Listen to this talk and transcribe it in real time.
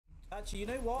Actually, you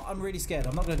know what? I'm really scared.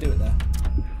 I'm not going to do it there.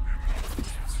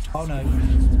 Oh no.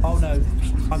 Oh no.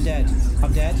 I'm dead.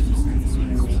 I'm dead.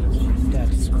 Dead.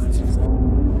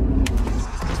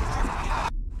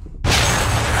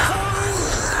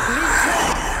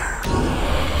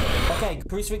 Okay,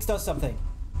 Crucifix does something.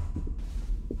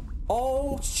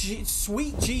 Oh,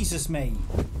 sweet Jesus me.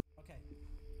 Okay,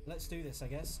 let's do this, I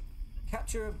guess.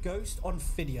 Capture a ghost on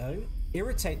video.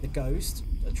 Irritate the ghost.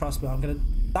 Trust me, I'm gonna...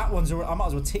 That one's already... I might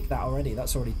as well tick that already.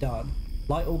 That's already done.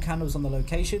 Light all candles on the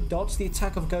location. Dodge the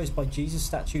attack of ghost by Jesus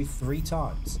statue 3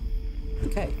 times.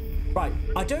 Okay. Right.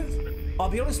 I'll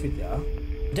be honest with you.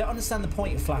 I don't understand the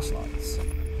point of flashlights.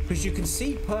 Because you can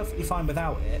see perfectly fine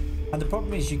without it. And the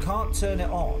problem is you can't turn it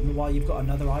on while you've got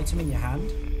another item in your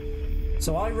hand.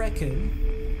 So I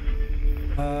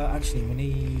reckon... actually, we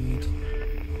need...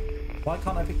 Why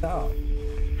can't I pick that up?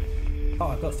 Oh,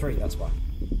 I've got 3, that's why.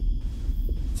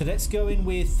 So let's go in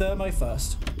with Thermo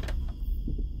first.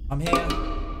 I'm here.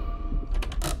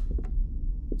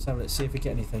 So let's see if we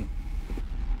get anything.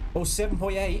 Oh,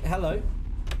 7.8. Hello.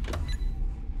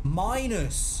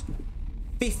 Minus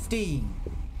 15.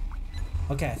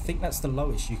 Okay, I think that's the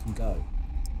lowest you can go.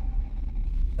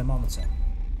 Thermometer.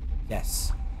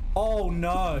 Yes. Oh,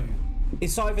 no.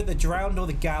 It's either the drowned or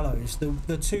the gallows.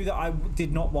 The 2 that I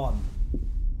did not want.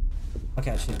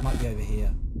 Okay, actually, it might be over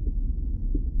here.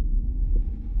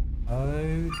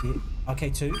 Oh, dear. Okay,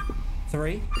 2,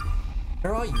 3.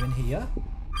 Where are you? In here?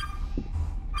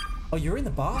 Oh, you're in the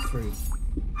bathroom.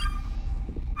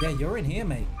 Yeah, you're in here,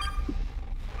 mate.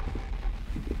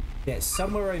 Yeah, it's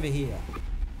somewhere over here.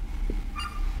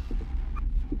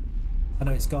 Oh,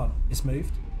 no, it's gone. It's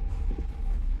moved.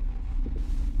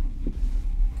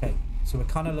 Okay, so we're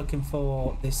kind of looking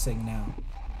for this thing now.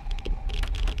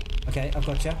 Okay, I've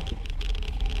got you.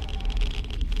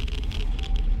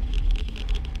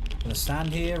 I'm gonna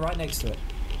stand here right next to it.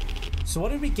 So what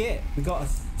did we get? We got a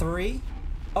 3.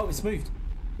 Oh, it's moved.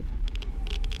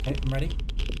 Okay, I'm ready.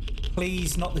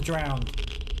 Please, not the drowned.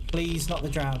 Please, not the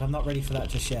drowned. I'm not ready for that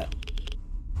just yet.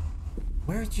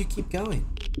 Where did you keep going?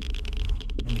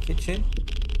 In the kitchen.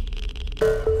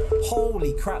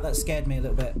 Holy crap, that scared me a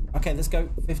little bit. Okay, let's go.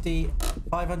 50,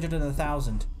 500 and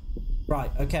 1,000.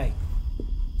 Right, okay.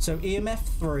 So EMF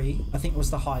 3, I think was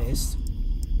the highest.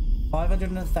 500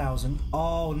 and 1,000.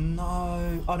 Oh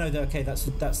no. Oh no, okay, that's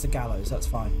the gallows. That's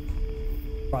fine.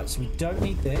 Right, so we don't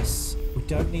need this. We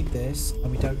don't need this.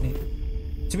 And we don't need...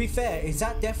 To be fair, is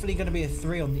that definitely going to be a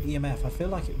 3 on the EMF? I feel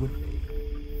like it would be.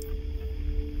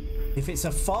 If it's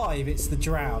a 5, it's the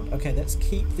drowned. Okay, let's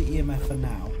keep the EMF for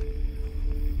now.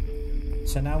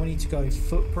 So now we need to go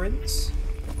footprints.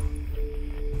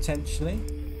 Potentially.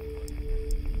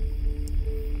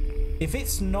 If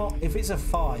it's a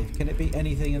 5, can it be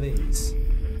anything of these?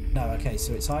 No, okay,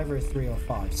 so it's either a 3 or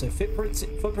 5. So footprints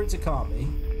it can't be.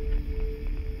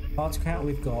 Particle count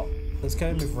we've got. Let's go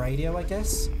in with radio, I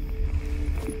guess.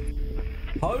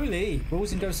 Holy!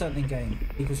 Rules in ghost hunting game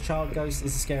equals child ghost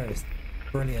is the scariest.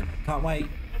 Brilliant. Can't wait.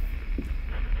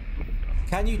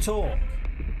 Can you talk?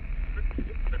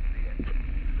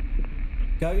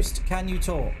 Ghost, can you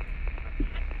talk?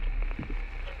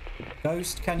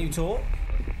 Ghost, can you talk?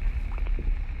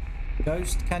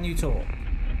 Ghost, can you talk?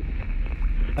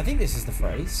 I think this is the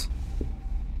phrase.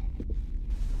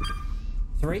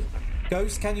 3.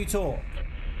 Ghost, can you talk?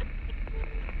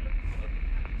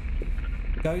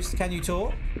 Ghost, can you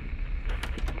talk?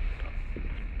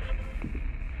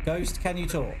 Ghost, can you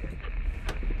talk?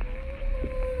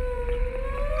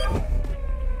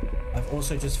 I've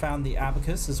also just found the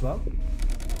abacus as well.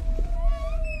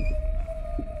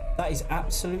 That is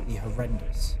absolutely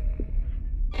horrendous.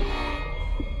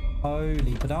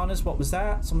 Holy bananas, what was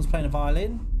that? Someone's playing a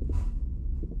violin.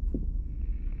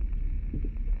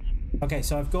 Okay,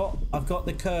 so I've got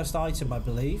the cursed item, I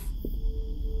believe.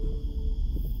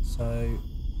 So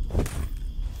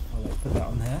I'll put that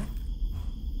on there.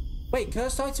 Wait,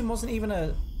 cursed item wasn't even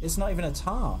it's not even a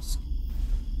task.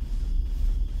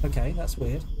 Okay, that's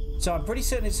weird. So I'm pretty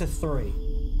certain it's a 3.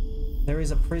 There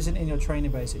is a prison in your training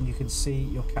base and you can see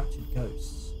your captured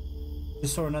ghosts.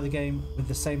 Just saw another game with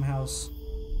the same house.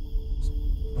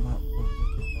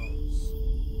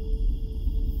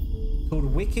 Called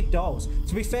Wicked Dolls.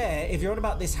 To be fair, if you're on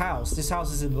about this house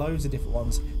is in loads of different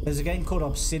ones. There's a game called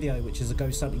Obsidio, which is a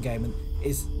ghost hunting game, and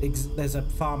there's a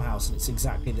farmhouse, and it's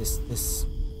exactly this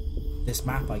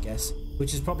map, I guess,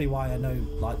 which is probably why I know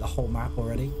like the whole map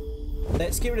already.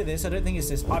 Let's get rid of this. I don't think it's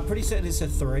this. I'm pretty certain it's a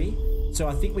 3. So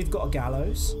I think we've got a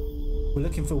gallows. We're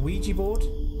looking for Ouija board.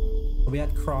 We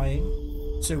had crying.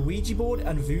 So Ouija board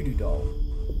and voodoo doll.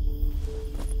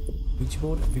 Ouija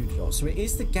board and voodoo doll. So it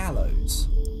is the gallows.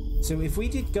 So if we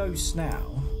did ghosts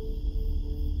now,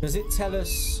 Does it tell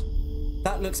us?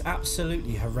 That looks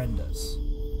absolutely horrendous.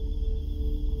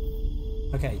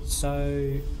 Okay,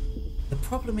 so the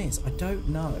problem is I don't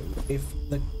know if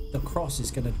the cross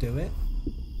is going to do it.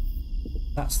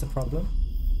 That's the problem.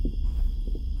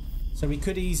 So we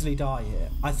could easily die here.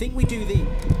 I think we do the...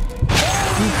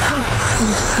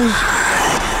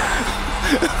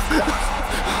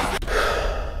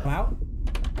 I'm out.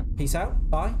 Peace out.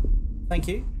 Bye. Thank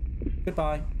you.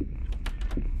 Goodbye.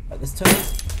 Right, let's turn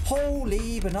this.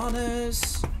 Holy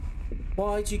bananas.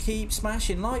 Why do you keep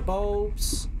smashing light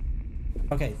bulbs?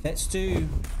 Okay, let's do...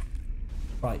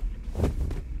 Right.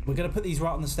 We're going to put these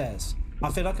right on the stairs. I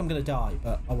feel like I'm going to die,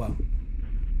 but oh well.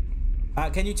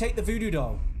 Can you take the voodoo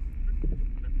doll?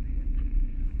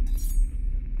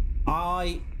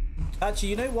 Actually,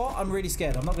 you know what? I'm really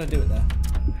scared. I'm not going to do it there.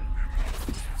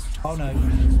 Oh no.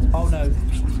 Oh no.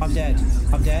 I'm dead.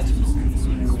 I'm dead.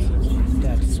 I'm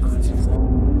dead.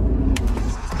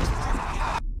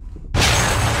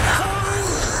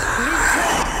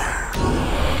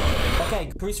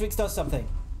 Okay, Crucifix does something.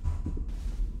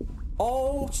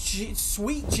 Oh,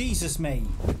 sweet Jesus me.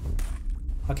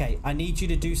 Okay, I need you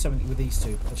to do something with these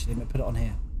two. Actually, let me put it on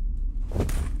here.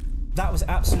 That was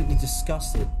absolutely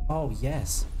disgusting. Oh,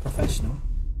 yes. Professional.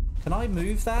 Can I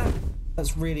move that?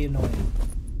 That's really annoying.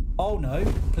 Oh, no.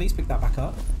 Please pick that back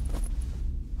up.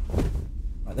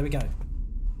 Right, there we go.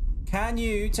 Can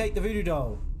you take the voodoo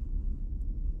doll?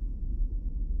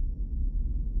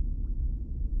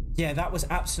 Yeah, that was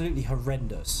absolutely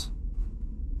horrendous.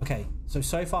 Okay,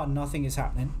 so far nothing is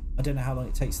happening. I don't know how long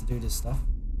it takes to do this stuff.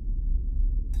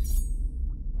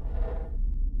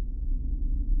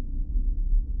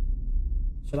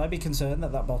 Should I be concerned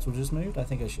that that bottle just moved? I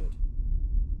think I should.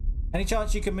 Any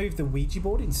chance you can move the Ouija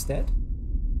board instead?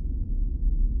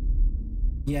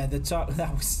 Yeah,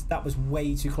 that was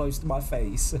way too close to my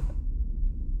face.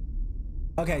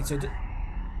 Okay, so...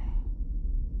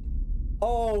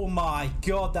 Oh my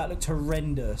god, that looked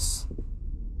horrendous.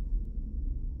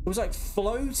 It was like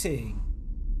floating.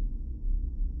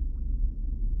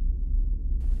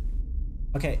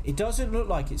 Okay, it doesn't look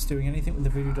like it's doing anything with the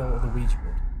voodoo doll or the Ouija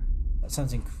board. That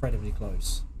sounds incredibly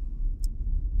close.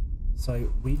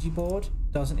 So, Ouija board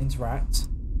doesn't interact.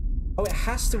 Oh, it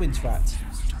has to interact.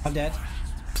 I'm dead.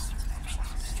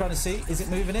 Trying to see. Is it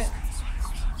moving it?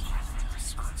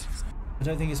 I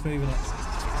don't think it's moving it.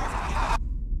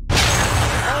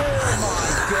 Oh my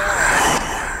god!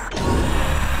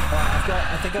 Right,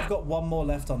 I think I've got one more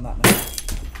left on that now.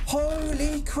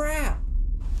 Holy crap!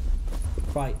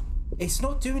 Right. It's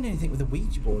not doing anything with the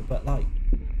Ouija board, but like...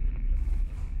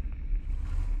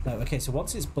 No, okay, so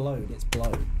once it's blown, it's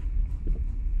blown.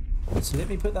 So let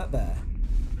me put that there.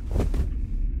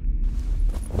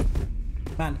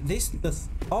 Man,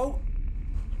 oh!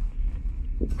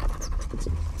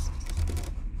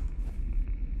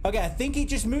 Okay, I think it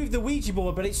just moved the Ouija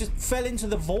board, but it just fell into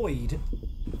the void.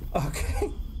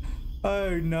 Okay.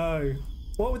 Oh no.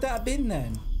 What would that have been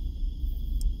then?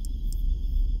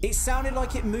 It sounded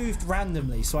like it moved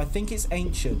randomly, so I think it's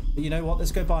ancient. But you know what?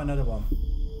 Let's go buy another one.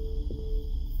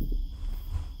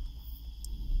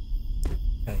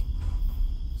 Okay.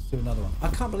 Let's do another one. I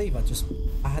can't believe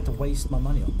I had to waste my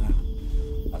money on that.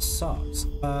 That sucks.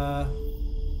 I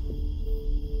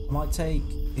might take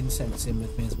incense in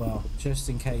with me as well, just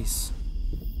in case.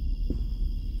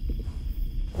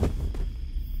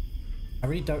 I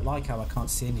really don't like how I can't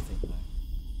see anything though.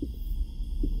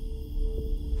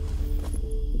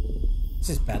 This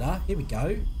is better. Here we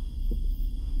go.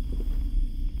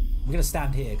 I'm going to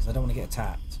stand here because I don't want to get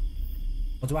attacked.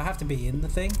 Or do I have to be in the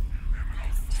thing?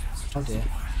 Oh dear.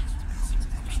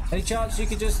 Any chance you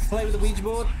could just play with the Ouija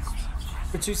board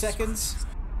for 2 seconds?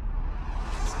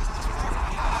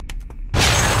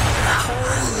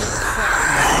 Holy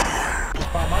crap.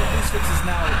 Right, my crucifix is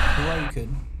now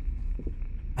broken.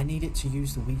 I need it to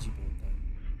use the Ouija board.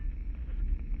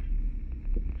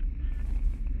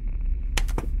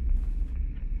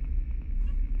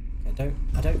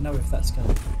 I don't know if that's going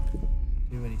to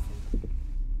do anything.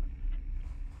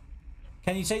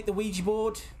 Can you take the Ouija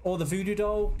board or the voodoo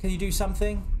doll? Can you do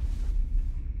something?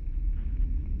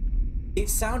 The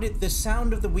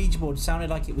sound of the Ouija board sounded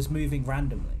like it was moving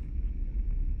randomly.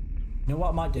 You know what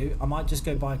I might do? I might just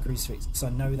go buy a crucifix because I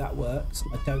know that works.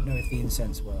 I don't know if the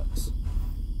incense works.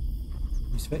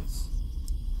 Crucifix.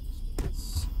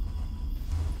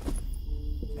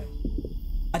 Okay.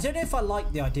 I don't know if I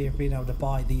like the idea of being able to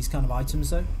buy these kind of items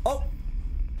though. Oh!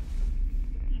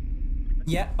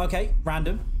 Yeah, okay,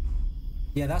 random.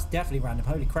 Yeah, that's definitely random.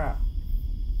 Holy crap.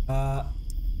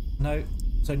 No.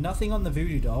 So nothing on the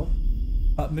voodoo doll,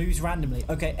 but moves randomly.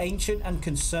 Okay, ancient and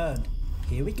concerned.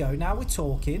 Here we go. Now we're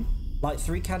talking. Light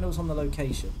 3 candles on the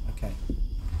location. Okay.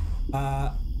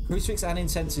 Crucifix and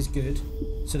incense is good.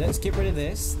 So let's get rid of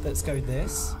this. Let's go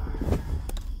this.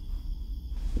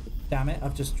 Damn it,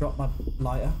 I've just dropped my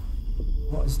lighter.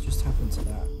 What has just happened to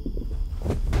that?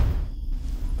 Okay,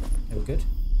 we're good.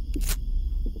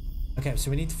 Okay,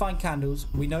 so we need to find candles.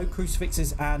 We know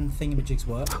crucifixes and thingamajigs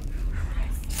work.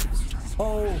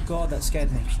 Oh god, that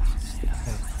scared me.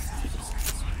 Okay.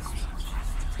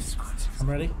 I'm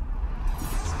ready.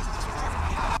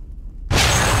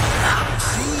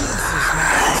 Jesus,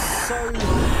 man.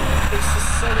 It's just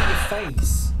so in your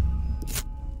face.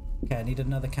 Okay, I need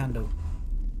another candle.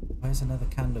 Where's another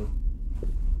candle?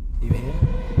 Are you here?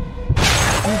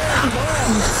 Oh, wow,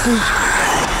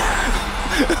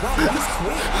 he's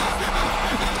quick.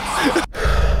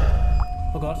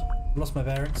 Oh god, I've lost my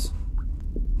bearings.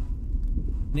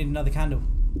 I need another candle.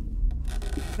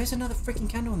 Where's another freaking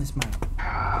candle on this map?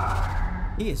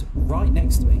 He is right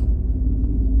next to me.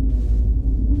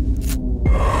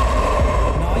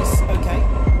 Nice, okay.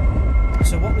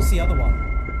 So what was the other one?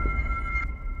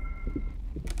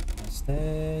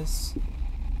 Stairs.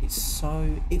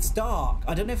 It's dark.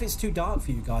 I don't know if it's too dark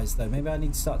for you guys though. Maybe I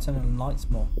need to start turning on lights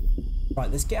more. Right,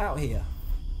 let's get out here.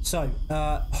 So,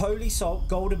 holy salt,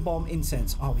 golden bomb,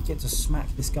 incense. Oh, we get to smack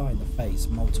this guy in the face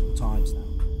multiple times now.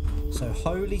 So,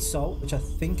 holy salt, which I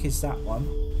think is that one.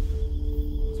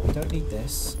 So we don't need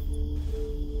this.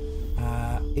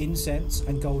 Incense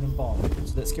and golden bomb.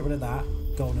 So let's get rid of that.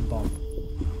 Golden bomb.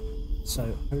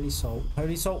 So, holy salt.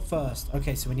 Holy salt first.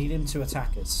 Okay, so we need him to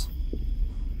attack us.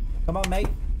 Come on, mate.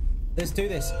 Let's do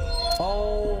this.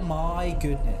 Oh my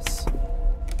goodness.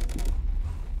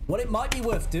 What it might be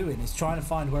worth doing is trying to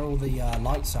find where all the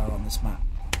lights are on this map.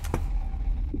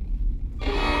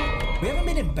 We haven't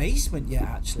been in basement yet,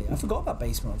 actually. I forgot about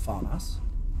basement on Farmhouse.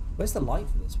 Where's the light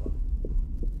for this one?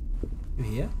 You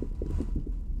here?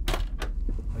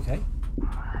 Okay.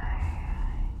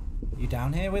 You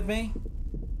down here with me?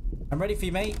 I'm ready for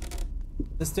you, mate.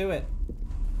 Let's do it.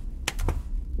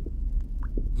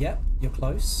 Yep, you're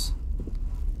close.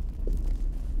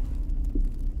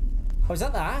 Oh, is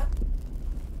that that?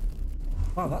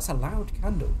 Wow, that's a loud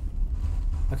candle.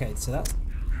 Okay, so that's...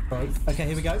 Right. Okay,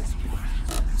 here we go.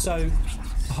 So,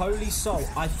 holy salt.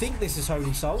 I think this is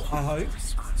holy salt. I hope.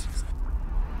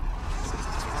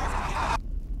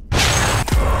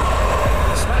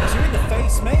 Smacks you in the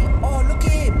face, mate. Oh, look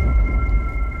at him.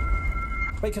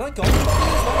 Wait, can I go?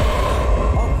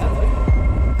 Oh, hello.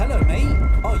 Hello, mate.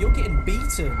 Oh, you're getting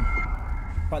beaten.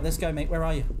 Right, let's go, mate. Where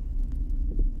are you?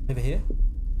 Over here?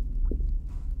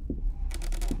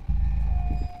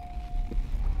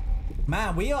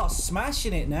 Man, we are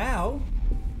smashing it now.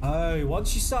 Oh,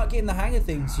 once you start getting the hang of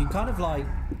things, you kind of like...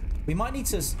 We might need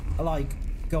to, like,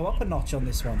 go up a notch on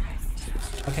this one.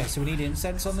 Okay, so we need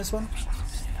incense on this one.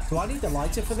 Do I need the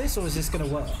lighter for this, or is this going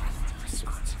to work?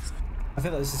 I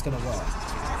feel like this is going to work.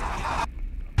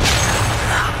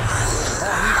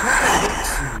 Oh, he probably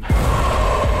hits you.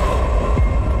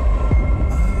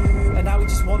 Oh, and now he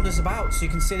just wanders about, so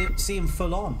you can see him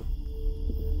full on.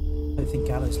 I don't think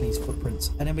Gallows leaves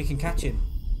footprints. And then we can catch him.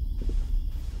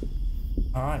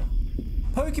 Alright.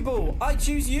 Pokeball, I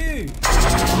choose you!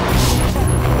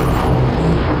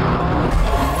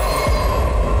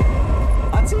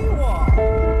 I tell you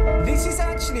what, this is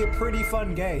actually a pretty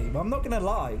fun game. I'm not going to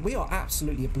lie. We are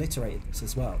absolutely obliterating this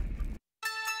as well.